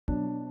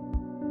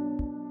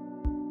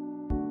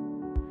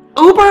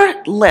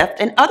Uber, Lyft,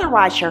 and other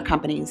rideshare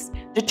companies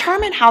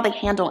determine how they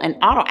handle an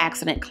auto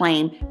accident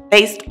claim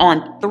based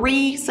on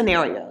three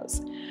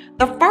scenarios.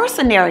 The first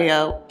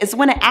scenario is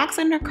when an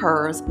accident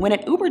occurs when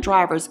an Uber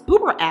driver's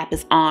Uber app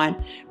is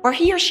on, but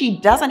he or she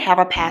doesn't have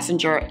a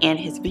passenger in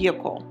his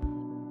vehicle.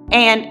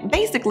 And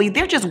basically,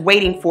 they're just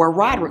waiting for a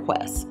ride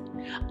request.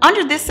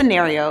 Under this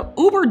scenario,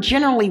 Uber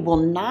generally will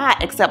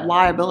not accept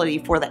liability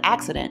for the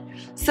accident,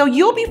 so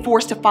you'll be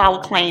forced to file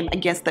a claim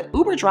against the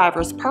Uber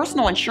driver's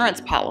personal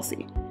insurance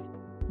policy.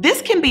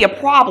 This can be a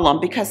problem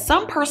because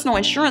some personal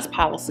insurance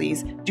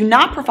policies do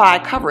not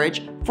provide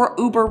coverage for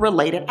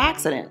Uber-related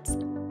accidents.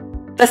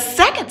 The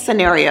second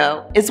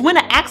scenario is when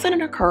an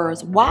accident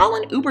occurs while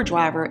an Uber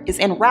driver is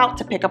en route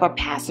to pick up a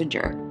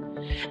passenger.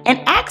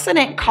 An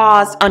accident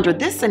caused under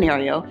this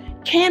scenario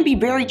can be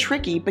very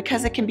tricky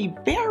because it can be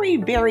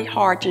very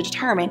hard to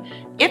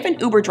determine if an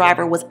Uber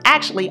driver was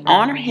actually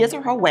on his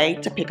or her way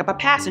to pick up a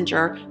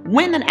passenger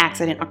when an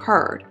accident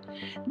occurred.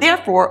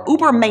 Therefore,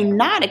 Uber may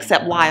not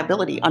accept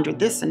liability under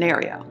this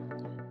scenario.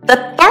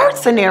 The third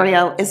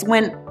scenario is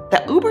when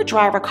the Uber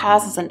driver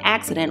causes an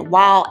accident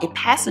while a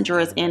passenger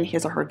is in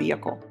his or her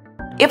vehicle.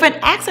 If an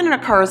accident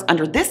occurs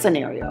under this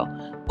scenario,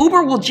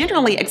 Uber will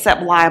generally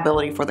accept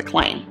liability for the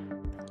claim.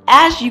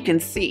 As you can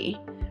see,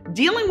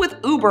 dealing with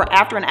Uber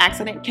after an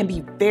accident can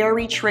be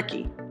very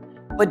tricky.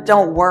 But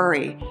don't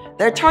worry,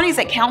 the attorneys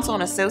at Counsel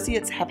 &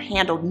 Associates have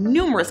handled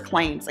numerous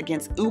claims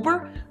against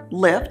Uber,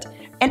 Lyft,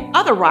 and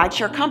other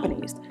rideshare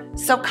companies.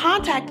 So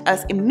contact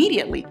us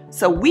immediately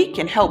so we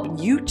can help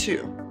you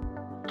too.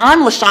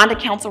 I'm LaShonda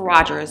Counsel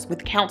Rogers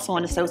with Counsel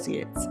 &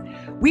 Associates.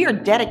 We are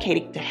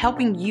dedicated to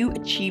helping you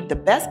achieve the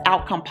best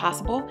outcome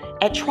possible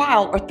at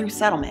trial or through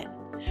settlement.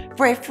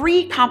 For a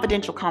free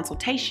confidential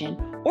consultation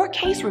or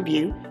case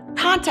review,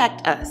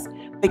 contact us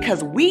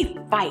because we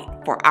fight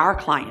for our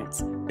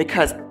clients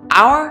because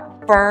our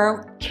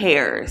firm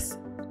cares.